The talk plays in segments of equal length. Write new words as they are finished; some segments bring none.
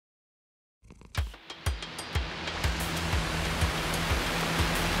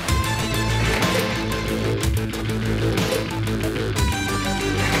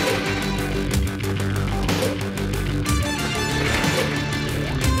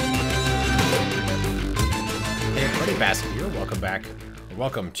Basket here. Welcome back.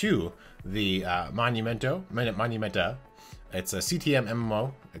 Welcome to the Monumenta. It's a CTM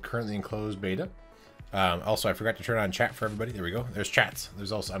MMO, currently in closed beta. Also, I forgot to turn on chat for everybody. There we go. There's chats.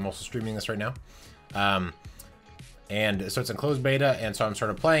 I'm also streaming this right now. And so it's in closed beta, and so I'm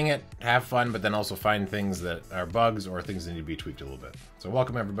sort of playing it, have fun, but then also find things that are bugs or things that need to be tweaked a little bit. So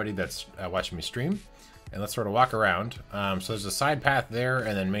welcome everybody that's watching me stream. And let's sort of walk around. So there's a side path there,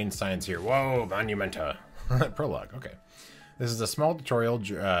 and then main signs here. Whoa, Monumenta. Prologue, okay. This is a small tutorial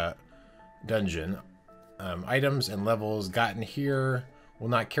dungeon. Items and levels gotten here will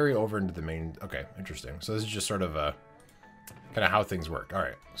not carry over into the main... Okay, interesting. So this is just sort of a... kind of how things work.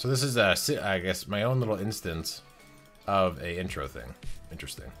 Alright, so this is, I guess, my own little instance of a intro thing.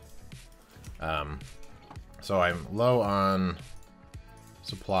 Interesting. So I'm low on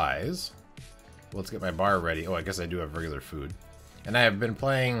supplies. Let's get my bar ready. Oh, I guess I do have regular food. And I have been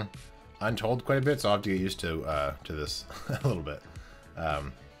playing Untold quite a bit, so I'll have to get used to this a little bit.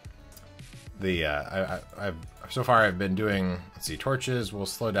 So far I've been doing, let's see, torches will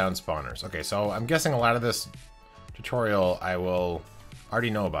slow down spawners. Okay, so I'm guessing a lot of this tutorial I will already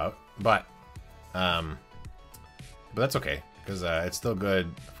know about, but that's okay, because it's still good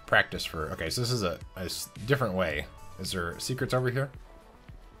practice for... Okay, so this is a different way. Is there secrets over here?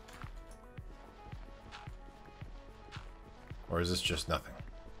 Or is this just nothing?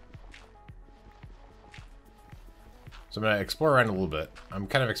 So I'm going to explore around a little bit. I'm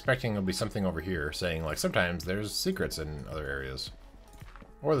kind of expecting there'll be something over here saying, like, sometimes there's secrets in other areas.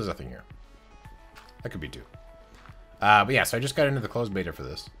 Or there's nothing here. That could be too. But yeah, so I just got into the closed beta for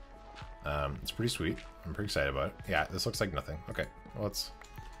this. It's pretty sweet. I'm pretty excited about it. Yeah, this looks like nothing. Okay, well, let's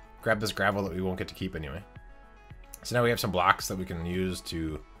grab this gravel that we won't get to keep anyway. So now we have some blocks that we can use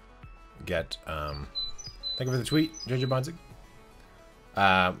to get... Thank you for the tweet, JJ Bonzig.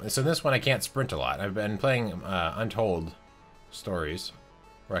 So this one I can't sprint a lot. I've been playing Untold stories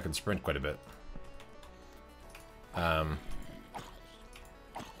where I can sprint quite a bit.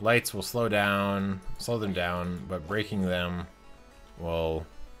 Lights will slow them down, but breaking them will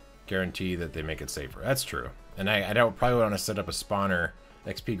guarantee that they make it safer. That's true. And I don't probably want to set up a spawner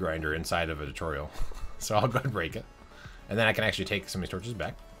XP grinder inside of a tutorial. So I'll go and break it. And then I can actually take some of these torches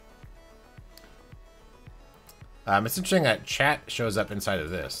back. It's interesting that chat shows up inside of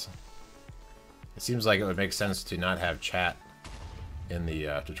this. It seems like it would make sense to not have chat in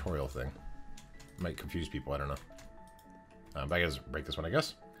the tutorial thing. Might confuse people, I don't know. But I gotta break this one, I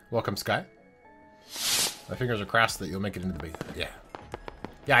guess. Welcome, Sky. My fingers are crossed that you'll make it into the beta. Yeah.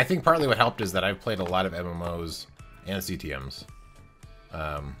 Yeah, I think partly what helped is that I've played a lot of MMOs and CTMs.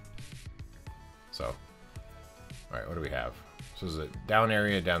 So. Alright, what do we have? So there's a down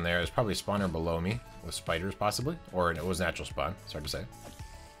area down there. There's probably a spawner below me with spiders, possibly. Or it was natural spawn. It's hard to say.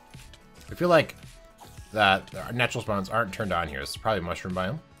 I feel like that natural spawns aren't turned on here. It's probably mushroom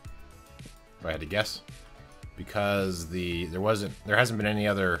biome, if I had to guess. Because there hasn't been any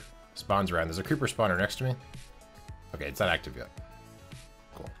other spawns around. There's a creeper spawner next to me. Okay, it's not active yet.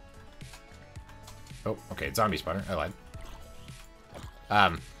 Cool. Oh, okay, it's zombie spawner. I lied.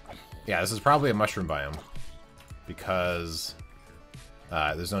 Yeah, this is probably a mushroom biome. Because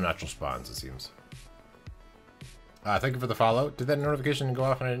there's no natural spawns, it seems. Thank you for the follow. Did that notification go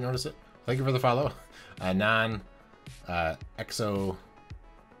off and I didn't notice it? Thank you for the follow. Exo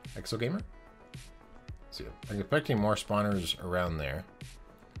gamer. See, I'm expecting more spawners around there.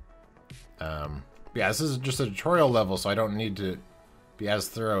 Yeah, this is just a tutorial level, so I don't need to be as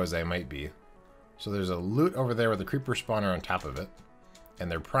thorough as I might be. So there's a loot over there with a creeper spawner on top of it. And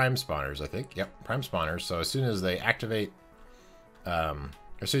they're prime spawners, I think. Yep, prime spawners. So as soon as they activate, as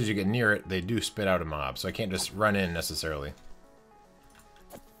soon as you get near it, they do spit out a mob. So I can't just run in necessarily.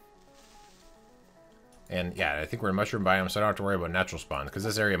 And yeah, I think we're in mushroom biome, so I don't have to worry about natural spawns. Because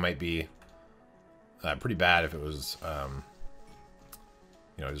this area might be pretty bad if it was,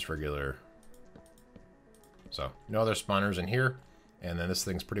 you know, just regular. So no other spawners in here. And then this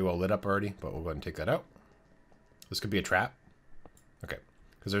thing's pretty well lit up already, but we'll go ahead and take that out. This could be a trap. Okay,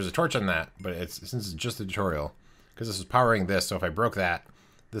 because there's a torch on that, but since it's just a tutorial, because this is powering this, so if I broke that,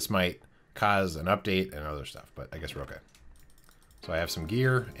 this might cause an update and other stuff, but I guess we're okay. So I have some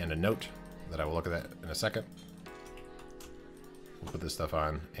gear and a note that I will look at that in a second. We'll put this stuff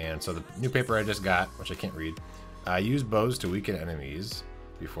on, and so the new paper I just got, which I can't read, use bows to weaken enemies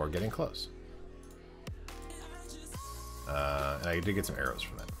before getting close. And I did get some arrows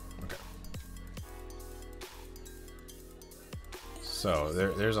from that. Okay. So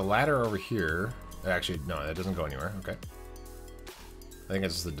there's a ladder over here. Actually, no, that doesn't go anywhere. Okay. I think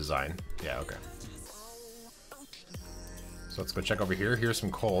it's just the design. Yeah, okay. So let's go check over here. Here's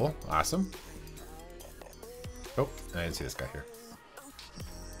some coal. Awesome. Oh, I didn't see this guy here.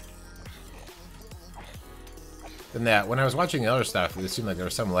 Then that, when I was watching the other stuff, it seemed like there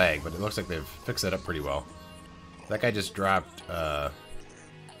was some lag, but it looks like they've fixed it up pretty well. That guy just dropped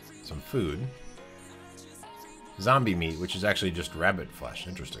some food. Zombie meat, which is actually just rabbit flesh.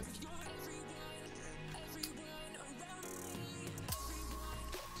 Interesting.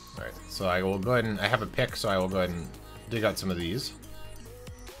 Alright, so I will go ahead and... I have a pick, so I will go ahead and dig out some of these.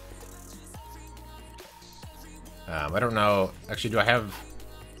 I don't know... Actually, do I have...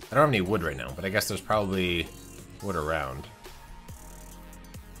 I don't have any wood right now, but I guess there's probably wood around.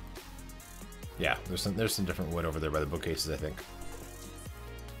 Yeah, there's some different wood over there by the bookcases, I think.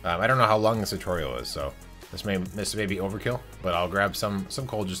 I don't know how long this tutorial is, so this may be overkill, but I'll grab some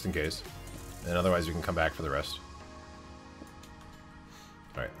coal just in case, and otherwise we can come back for the rest.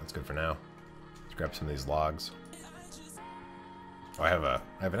 All right, that's good for now. Let's grab some of these logs. Oh, I have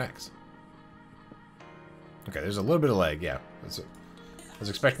an axe. Okay, there's a little bit of lag, yeah. I was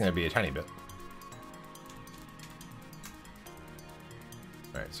expecting there to be a tiny bit.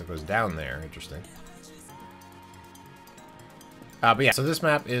 Alright, so it goes down there. Interesting. But yeah, so this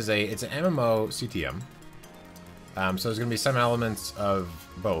map is it's an MMO CTM. So there's going to be some elements of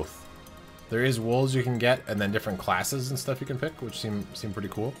both. There is wolves you can get, and then different classes and stuff you can pick, which seem pretty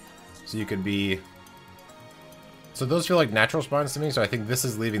cool. So you could be... So those feel like natural spawns to me, so I think this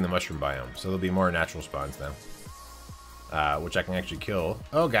is leaving the mushroom biome. So there'll be more natural spawns now. Which I can actually kill.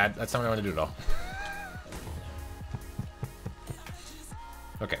 Oh god, that's not what I want to do at all.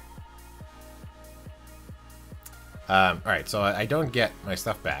 Okay. Alright, so I don't get my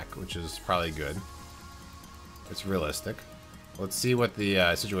stuff back, which is probably good. It's realistic. Let's see what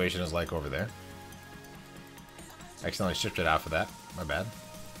the situation is like over there. I accidentally shifted out for that. My bad.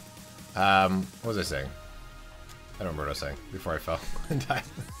 What was I saying? I don't remember what I was saying before I fell and died.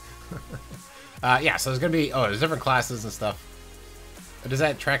 Yeah, so there's going to be... Oh, there's different classes and stuff. Does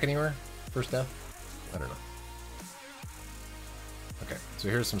that track anywhere? First death? I don't know. Okay, so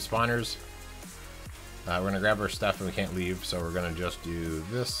here's some spawners. We're going to grab our stuff and we can't leave, so we're going to just do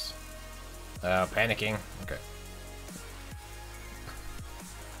this. Panicking. Okay.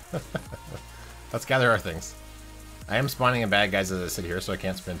 Let's gather our things. I am spawning in bad guys as I sit here, so I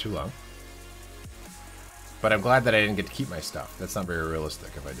can't spend too long. But I'm glad that I didn't get to keep my stuff. That's not very realistic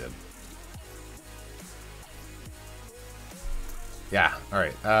if I did. Yeah,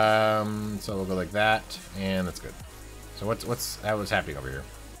 alright. So we'll go like that, and that's good. So what's happening over here?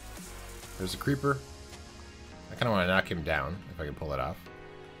 There's a creeper. I kind of want to knock him down, if I can pull it off.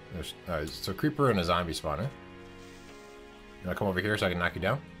 There's so a creeper and a zombie spawner. You want to come over here so I can knock you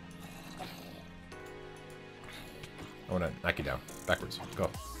down? I want to knock you down. Backwards. Go.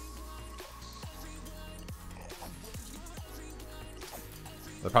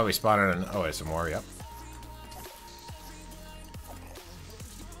 They'll probably spawn in oh, there's some more, yep.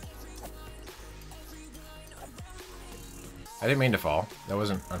 I didn't mean to fall. That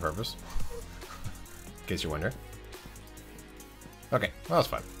wasn't on purpose. In case you're wondering. Okay, well, that's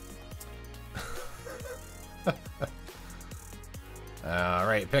fine.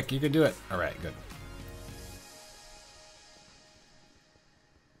 Alright, Pick, you can do it. Alright, good.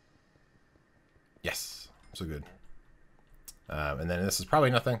 Yes, so good. And then this is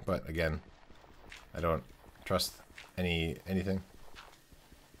probably nothing, but again, I don't trust anything.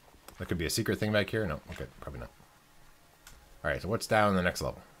 There could be a secret thing back here. No, okay, probably not. Alright, so what's down the next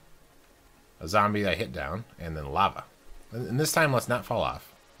level? A zombie I hit down, and then lava. And this time, let's not fall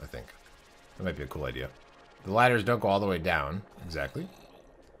off, I think. That might be a cool idea. The ladders don't go all the way down, exactly.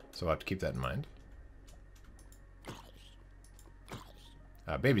 So we'll have to keep that in mind.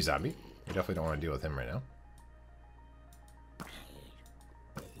 Baby zombie. We definitely don't want to deal with him right now.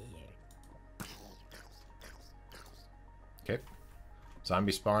 Okay.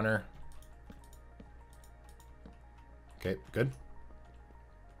 Zombie spawner. Okay, good.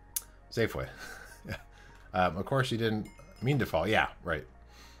 Safeway. Of course you didn't mean to fall. Yeah, right.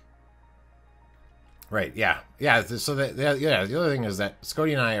 Right, yeah. Yeah, so the other thing is that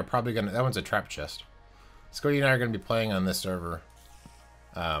Scody and I are probably going to... That one's a trap chest. Scody and I are going to be playing on this server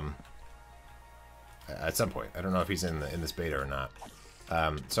at some point. I don't know if he's in this beta or not.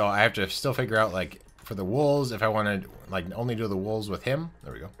 So I have to still figure out, like, for the wolves, if I want to, like, only do the wolves with him.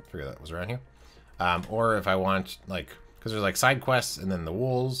 There we go. Figure that was around here. Or if I want, like... Because there's, like, side quests and then the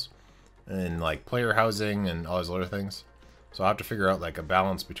wolves and, like, player housing and all those other things. So I'll have to figure out, like, a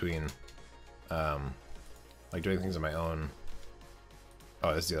balance between... like doing things on my own.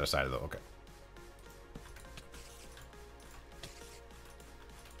 Oh, this is the other side of the... Okay.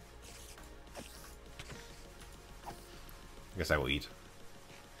 I guess I will eat.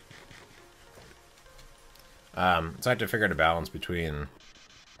 So I have to figure out a balance between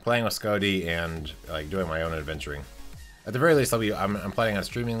playing with Scody and like doing my own adventuring. At the very least, I'm planning on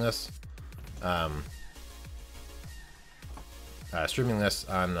streaming this. Streaming this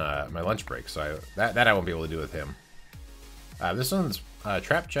on my lunch break, so that I won't be able to do with him. This one's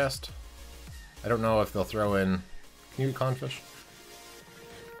trap chest. I don't know if they'll throw in. Can you eat clownfish?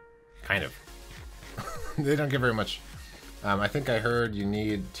 Kind of. They don't get very much. I think I heard you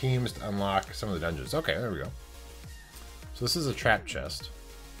need teams to unlock some of the dungeons. Okay, there we go. So this is a trap chest.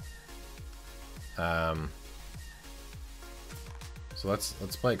 So let's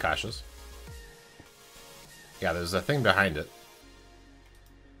play it cautious. Yeah, there's a thing behind it.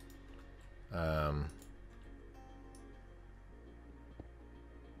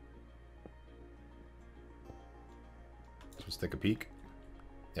 Let's take a peek.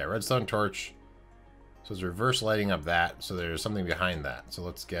 Yeah, redstone torch. So it's reverse lighting up that, so there's something behind that. So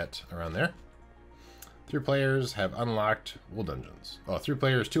let's get around there. 3 players have unlocked wool dungeons. Oh, 3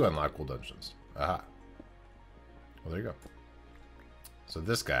 players to unlock wool dungeons. Aha. Well, there you go. So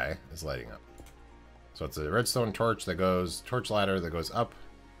this guy is lighting up. So it's a redstone torch that goes, torch ladder that goes up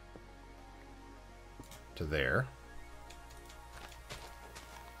to there.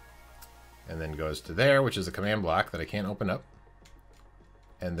 And then goes to there, which is a command block that I can't open up.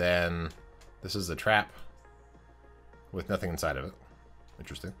 And then this is the trap with nothing inside of it.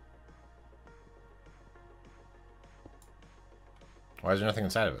 Interesting. Why is there nothing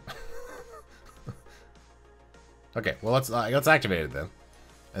inside of it? Okay, well let's activate it then,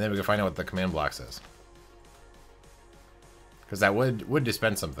 and then we can find out what the command block says. Because that would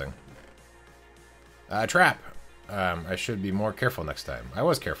dispense something. Trap. I should be more careful next time. I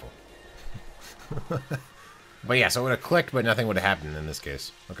was careful. But yeah, so it would have clicked, but nothing would have happened in this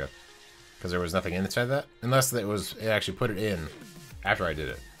case. Okay. Because there was nothing inside that? Unless it actually put it in after I did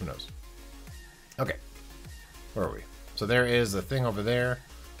it. Who knows? Okay. Where are we? So there is a thing over there.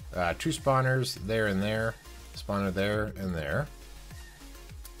 2 spawners there and there. Spawner there and there.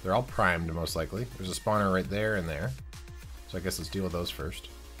 They're all primed, most likely. There's a spawner right there and there. So I guess let's deal with those first.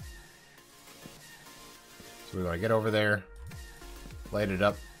 So we want to get over there, light it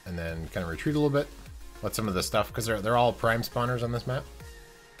up, and then kind of retreat a little bit. Let some of the stuff, because they're all prime spawners on this map.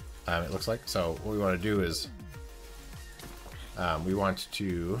 It looks like. So what we want to do is we want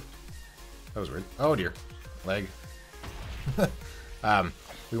to. That was weird. Oh dear, leg.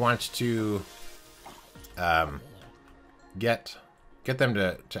 We want to get them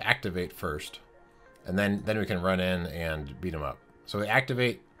to activate first, and then we can run in and beat them up. So we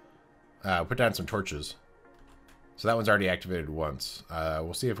activate, put down some torches. So that one's already activated once.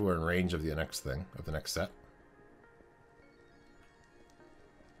 We'll see if we're in range of the next thing, of the next set.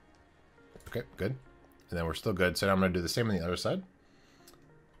 Okay, good. And then we're still good. So now I'm going to do the same on the other side.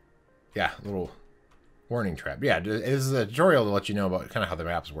 Yeah, little warning trap. Yeah, this is a tutorial to let you know about kind of how the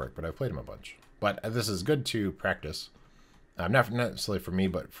maps work, but I've played them a bunch. But this is good to practice. Not necessarily for me,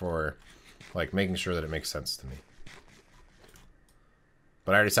 but for like making sure that it makes sense to me.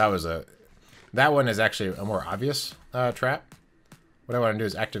 But I already saw it was that one is actually a more obvious trap. What I want to do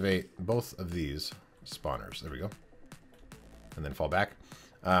is activate both of these spawners. There we go. And then fall back.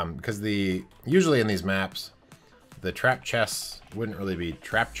 Because usually in these maps, the trap chests wouldn't really be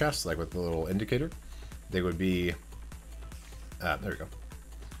trap chests, like with the little indicator. They would be, there we go.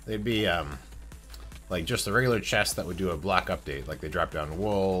 They'd be like just a regular chest that would do a block update, like they drop down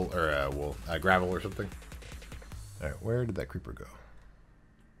wool or gravel or something. All right, where did that creeper go?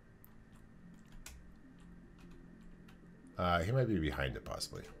 He might be behind it,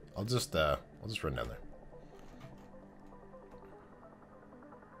 possibly. I'll just run down there.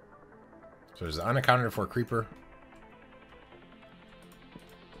 So there's an unaccounted for creeper.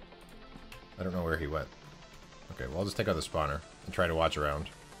 I don't know where he went. Okay, well I'll just take out the spawner and try to watch around.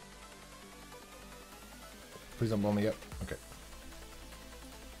 Please don't blow me up. Okay.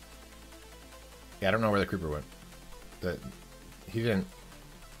 Yeah, I don't know where the creeper went. He didn't.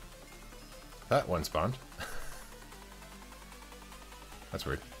 That one spawned. That's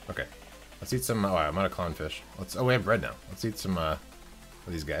weird. Okay. Let's eat some. Oh, I'm out of clownfish. Oh, we have bread now. Let's eat some of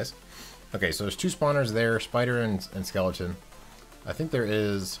these guys. Okay, so there's 2 spawners there, spider and skeleton. I think there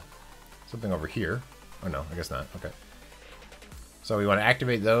is something over here. Oh no, I guess not. Okay. So we want to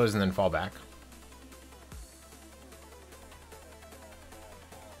activate those and then fall back.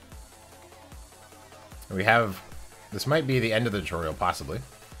 And we have. This might be the end of the tutorial, possibly.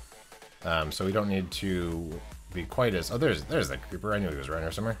 So we don't need to be quite as. Oh, there's that creeper. I knew he was around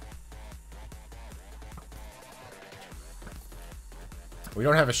here somewhere. We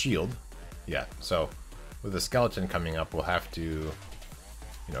don't have a shield yet, so with the skeleton coming up, we'll have to,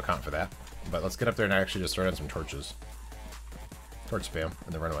 you know, account for that. But let's get up there and actually just throw down some torches. Torch spam,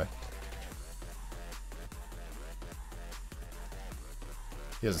 and then run away.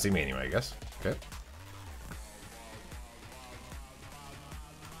 He doesn't see me anyway, I guess. Okay.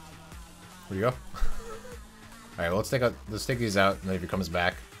 Where'd you go? Alright, well, let's take these out, and then if he comes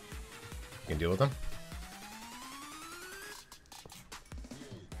back, we can deal with them.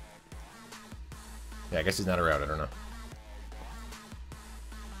 Yeah, I guess he's not around, I don't know.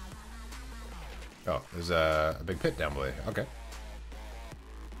 Oh, there's a big pit down below. Okay.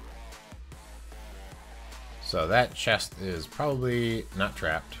 So that chest is probably not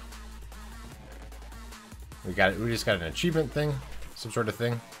trapped. We just got an achievement thing, some sort of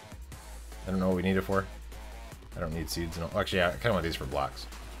thing. I don't know what we need it for. I don't need seeds. No. Actually, yeah, I kind of want these for blocks.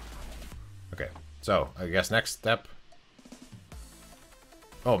 Okay, so I guess next step.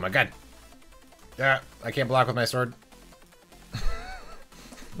 Oh my god! Yeah, I can't block with my sword.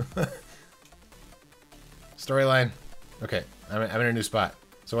 Storyline. Okay, I'm in a new spot.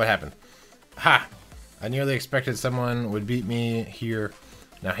 So what happened? Ha! I nearly expected someone would beat me here.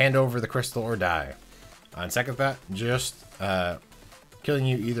 Now hand over the crystal or die. On second thought, just killing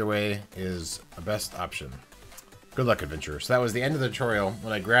you either way is a best option. Good luck, adventurer. So that was the end of the tutorial.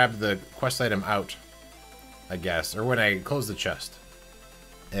 When I grabbed the quest item out, I guess, or when I closed the chest,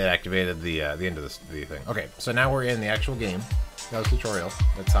 it activated the end of the thing. Okay, so now we're in the actual game. That was the tutorial.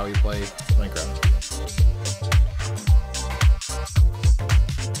 That's how you play Minecraft.